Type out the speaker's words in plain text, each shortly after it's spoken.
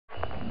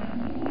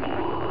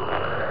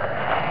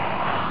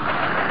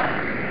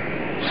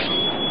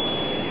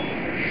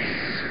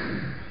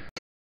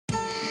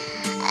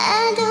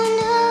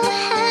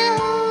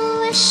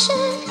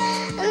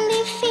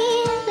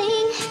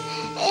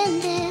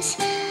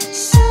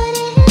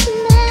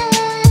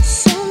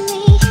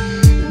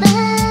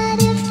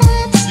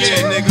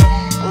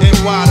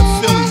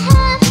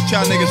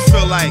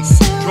like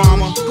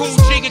drama. Kool,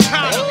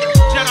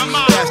 Jedi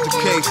Mind. That's the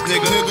case,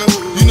 nigga.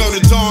 You know the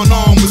Dawn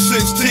on was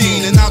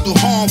 16, and I'll do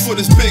harm for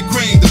this big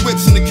green. The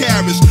whips and the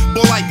carriage,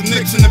 boy like the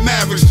Knicks and the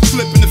Mavericks,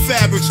 slipping the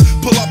fabrics,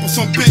 pull up on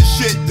some bitch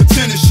shit, the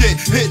tennis shit,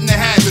 hitting the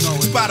habits.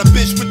 Spot a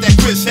bitch with that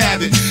Chris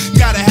habit.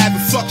 Gotta have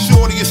it, fuck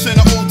shorty, and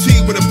send a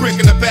OT with a brick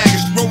in the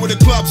baggage. Roll where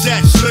the club's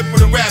at, slip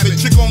with a rabbit.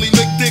 Chick only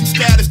lick dick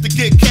status to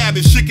get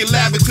cabbage. Shit get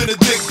lavish to the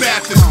dick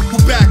Baptist. Who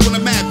back on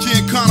the map,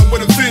 Giancana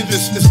with a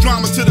vengeance. It's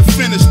drama to the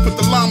finish, put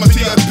the llama to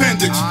your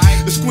appendix.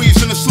 The squeeze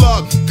in the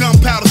slug,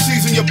 gunpowder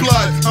season your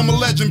blood. I'm a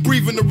legend,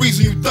 breathing the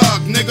reason you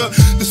thug, nigga.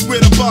 This where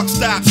the buck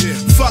stops.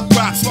 Fuck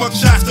rocks, fuck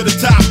shots to the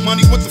top.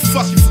 Money, what the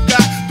fuck you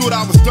forgot? Thought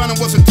I was done and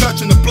wasn't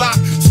touching the block.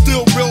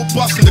 Still real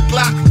busting the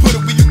Glock. Put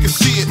it where you can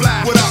see it.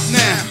 What up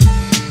now?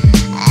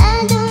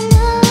 I don't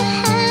know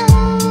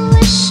how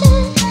I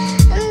should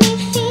be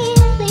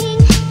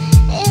feeling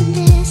in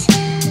this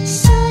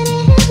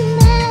sordid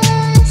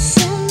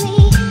mess of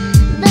me.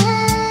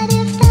 But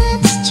if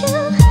that's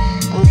true,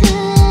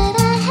 could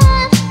I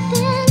have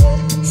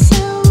been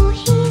so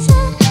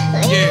easily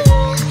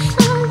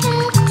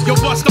forgotten? Yo,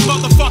 what's the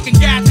motherfucking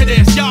gap to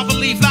this? Y'all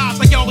believe lies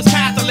like y'all was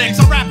Catholics.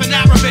 I'm rapping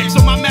Arabic,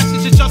 so my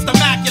message is just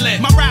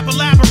immaculate. My rap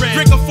elaborate,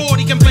 drink a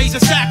 40 and blaze a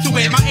sack to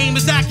it. My aim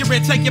is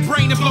accurate, take your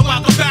brain and blow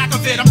out the back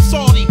of it. I'm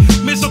salty,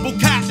 miserable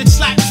cat that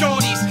slap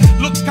shorties.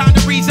 Looks kinda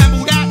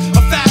resemble that,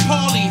 a fat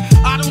Paulie.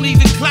 I don't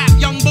even clap,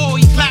 young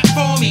boy, clap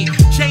for me.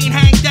 Chain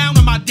hang down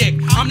on my dick,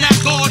 I'm that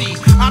gaudy.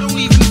 I don't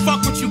even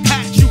fuck with you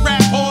cats, you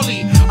rap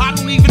poorly. I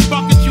don't even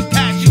fuck with you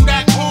cats, you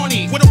that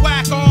corny. With a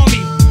whack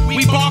army,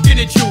 we barking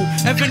at you.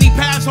 If any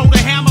pass hold a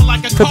hammer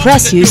like a For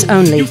press use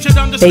only,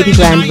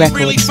 Babygrande Records.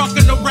 Really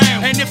fucking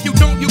around. And if you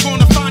don't, you're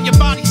gonna find your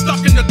body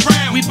stuck in the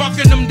ground. We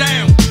bucking them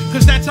down,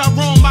 cause that's how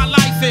wrong my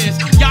life is.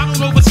 Y'all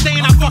don't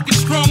understand how fucking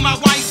strong my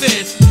wife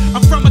is.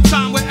 I'm from a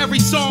time where every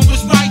song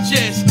was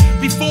righteous.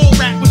 Before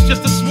rap was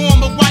just a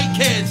swarm of white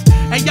kids.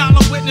 And y'all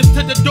are witness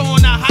to the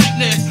dawn of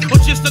hypeness, or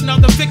just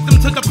another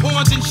victim to the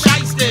pawns and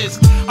shysters.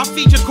 I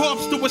feed your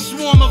corpse to a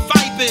swarm of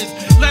vipers.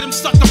 Let them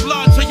suck the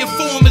blood till your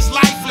form is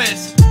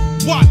lifeless.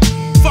 What?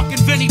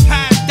 Fucking Vinny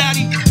Paz,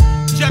 daddy.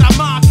 Jedi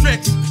Mind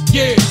tricks,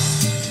 yeah.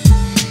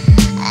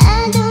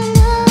 I don't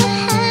know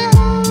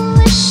how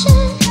I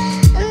should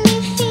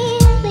be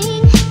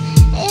feeling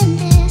in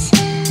this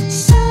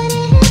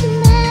sordid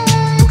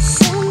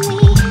mess of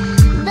me.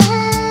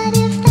 But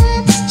if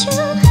that's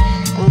true,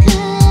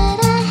 could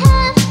I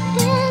have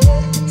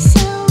been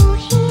so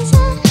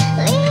easily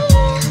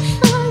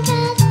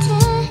forgotten?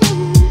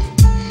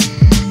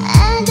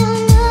 I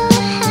don't know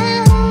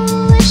how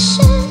I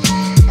should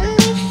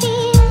be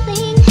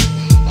feeling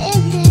in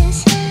this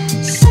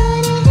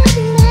sordid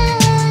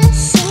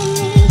mess of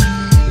me.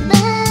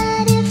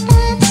 But if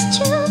that's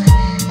true,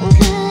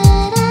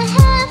 could I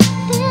have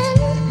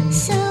been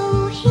so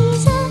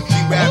easily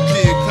Rap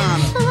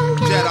Giancana,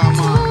 Jedi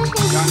Mind.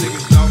 Y'all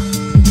niggas know.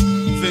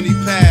 Vinny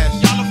Paz.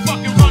 Y'all are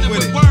fucking running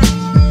with words.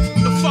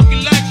 The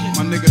fucking legend.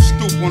 My nigga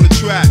Stoop on the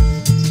track.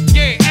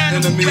 Yeah,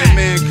 Enemy animal of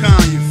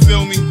mankind, you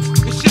feel me?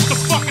 It's just the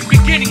fucking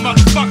beginning,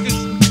 motherfuckers.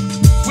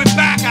 We're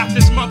back out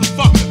this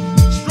motherfucker.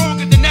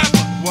 Stronger than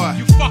ever. What?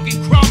 You fucking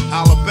crumb.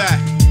 Holla back.